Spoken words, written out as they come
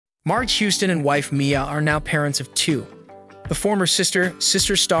Marques Houston and wife Miya are now parents of two. The former sister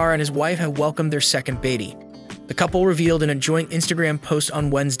star, and his wife have welcomed their second baby. The couple revealed in a joint Instagram post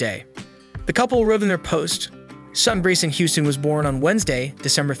on Wednesday. The couple wrote in their post, "Son Greyson Houston was born on Wednesday,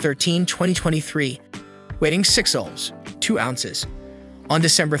 December 13, 2023, weighing 6 ounces, 2 ounces. On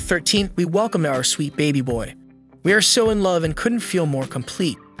December 13th, we welcomed our sweet baby boy. We are so in love and couldn't feel more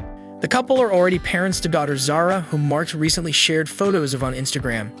complete." The couple are already parents to daughter Zara, whom Marques recently shared photos of on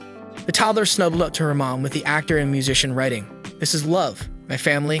Instagram. The toddler snuggled up to her mom, with the actor and musician writing, "This is love, my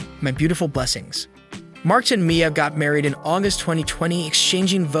family, my beautiful blessings." Marques and Miya got married in August 2020,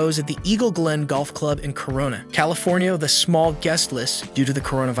 exchanging vows at the Eagle Glen Golf Club in Corona, California, with a small guest list due to the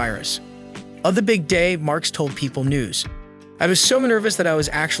coronavirus. Of the big day, Marques told People News, "I was so nervous that I was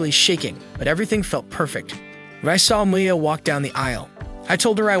actually shaking, but everything felt perfect. When I saw Miya walk down the aisle, I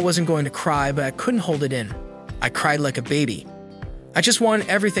told her I wasn't going to cry, but I couldn't hold it in. I cried like a baby. I just wanted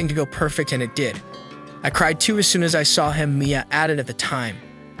everything to go perfect, and it did. I cried too as soon as I saw him," Miya added at the time.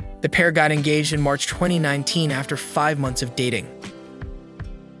 The pair got engaged in March 2019 after 5 months of dating.